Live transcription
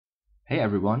Hey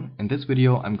everyone, in this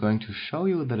video I'm going to show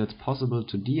you that it's possible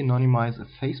to de-anonymize a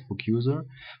Facebook user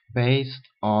based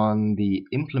on the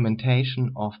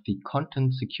implementation of the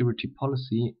content security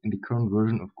policy in the current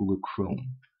version of Google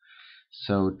Chrome.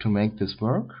 So to make this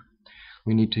work,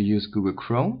 we need to use Google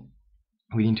Chrome,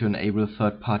 we need to enable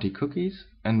third-party cookies,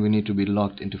 and we need to be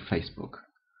logged into Facebook.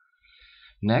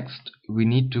 Next, we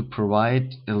need to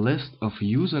provide a list of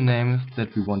usernames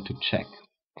that we want to check.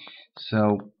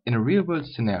 So in a real-world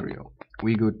scenario,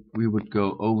 we would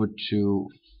go over to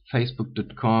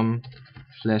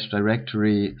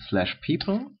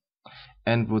facebook.com/directory/people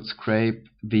and would scrape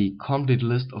the complete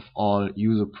list of all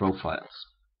user profiles.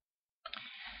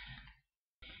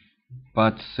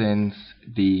 But since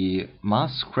the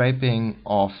mass scraping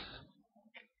of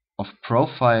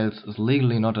profiles is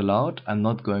legally not allowed, I'm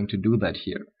not going to do that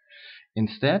here.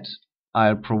 Instead,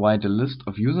 I'll provide a list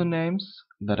of usernames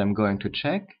that I'm going to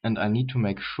check, and I need to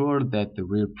make sure that the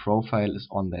real profile is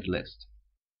on that list.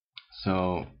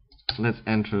 So let's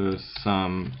enter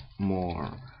some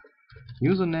more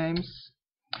usernames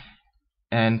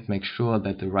and make sure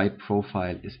that the right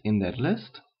profile is in that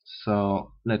list.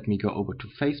 So let me go over to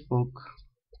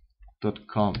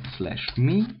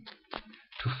facebook.com/me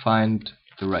to find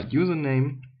the right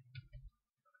username,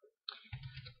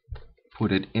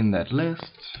 put it in that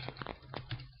list,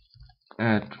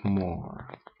 add more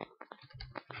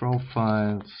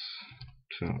profiles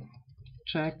to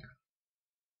check,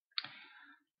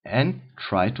 and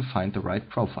try to find the right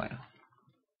profile.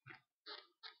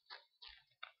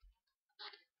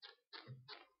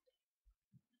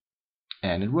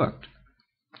 And it worked.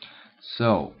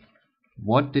 So,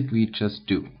 what did we just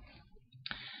do?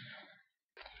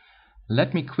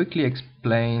 Let me quickly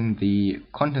explain the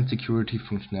content security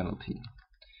functionality.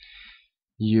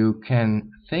 You can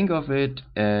think of it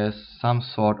as some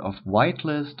sort of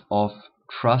whitelist of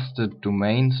trusted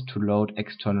domains to load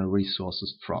external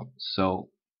resources from. So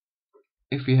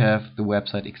if we have the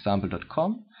website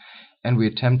example.com and we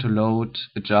attempt to load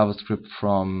a JavaScript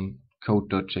from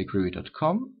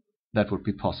code.jquery.com, that would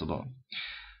be possible.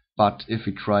 But if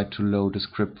we try to load a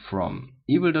script from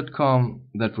evil.com,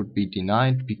 that would be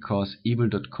denied because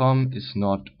evil.com is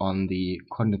not on the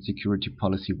content security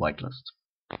policy whitelist.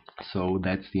 So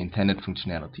that's the intended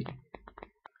functionality.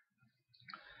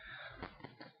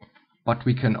 But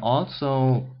we can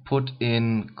also put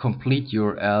in complete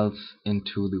URLs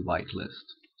into the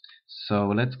whitelist. So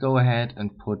let's go ahead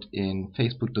and put in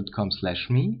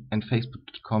facebook.com/me and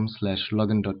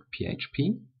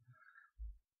facebook.com/login.php.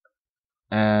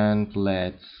 And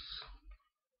let's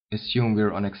assume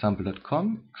we're on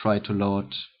example.com, try to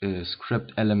load a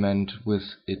script element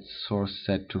with its source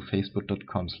set to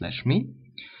facebook.com/me.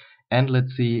 And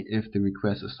let's see if the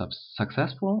request is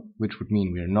successful, which would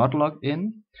mean we are not logged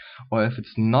in, or if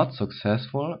it's not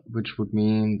successful, which would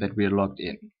mean that we are logged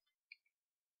in.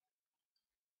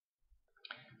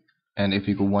 And if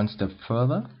we go one step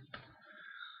further,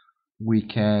 we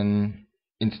can,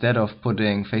 instead of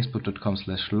putting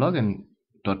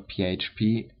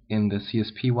facebook.com/login.php in the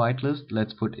CSP whitelist,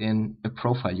 let's put in a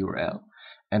profile URL.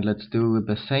 And let's do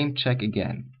the same check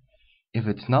again. If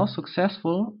it's now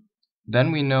successful,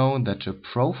 then we know that the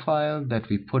profile that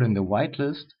we put in the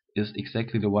whitelist is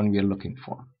exactly the one we are looking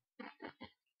for.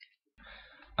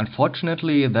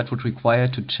 Unfortunately, that would require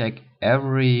to check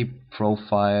every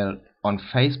profile on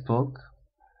Facebook,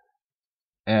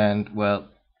 and well,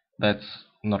 that's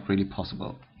not really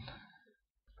possible.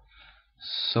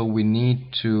 So we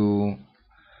need to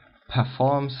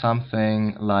perform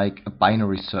something like a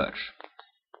binary search.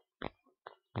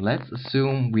 Let's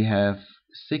assume we have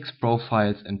 6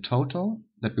 profiles in total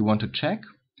that we want to check.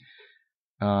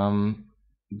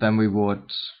 Then we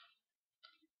would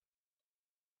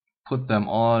put them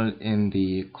all in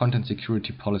the content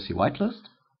security policy whitelist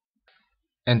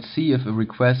and see if a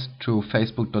request to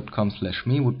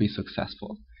facebook.com/me would be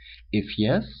successful. If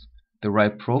yes, the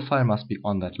right profile must be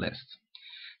on that list.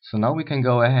 So now we can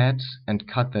go ahead and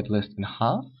cut that list in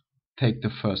half, take the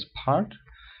first part,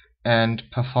 and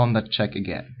perform that check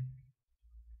again.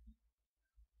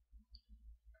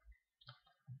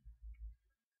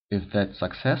 If that's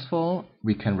successful,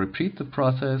 we can repeat the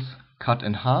process, cut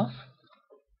in half,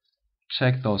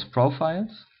 check those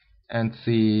profiles, and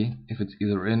see if it's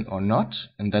either in or not.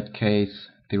 In that case,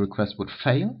 the request would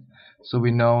fail, so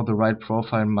we know the right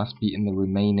profile must be in the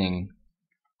remaining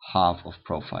half of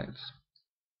profiles.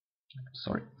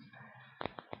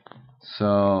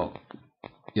 So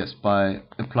yes, by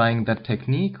applying that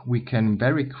technique, we can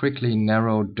very quickly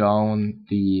narrow down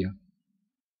the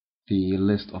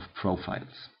list of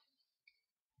profiles.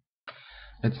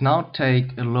 Let's now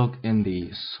take a look in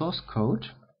the source code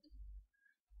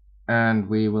and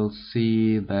we will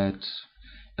see that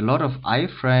a lot of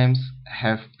iframes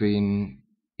have been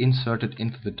inserted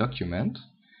into the document.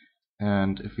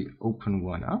 And if we open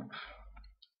one up,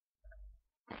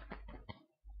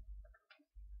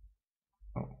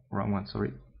 oh, wrong one,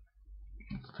 sorry.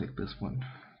 Let's take this one.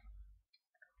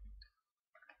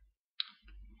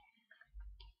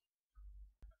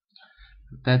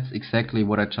 That's exactly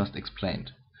what I just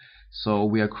explained. So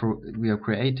we are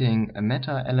creating a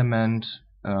meta element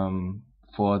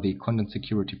for the content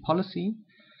security policy,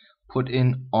 put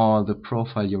in all the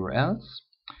profile URLs,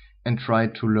 and try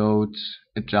to load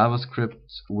a JavaScript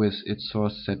with its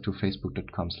source set to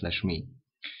facebook.com/me.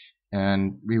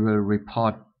 And we will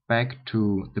report back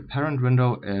to the parent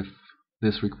window if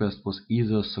this request was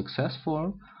either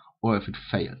successful or if it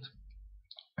failed.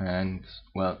 And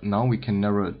well, now we can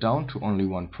narrow it down to only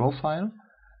one profile,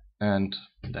 and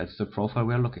that's the profile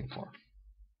we're looking for.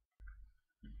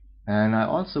 And I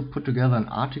also put together an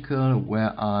article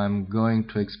where I'm going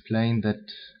to explain that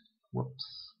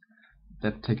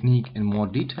technique in more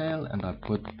detail, and I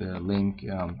put the link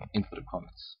into the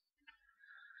comments.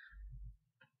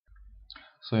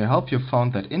 So I hope you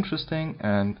found that interesting,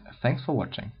 and thanks for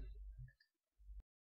watching.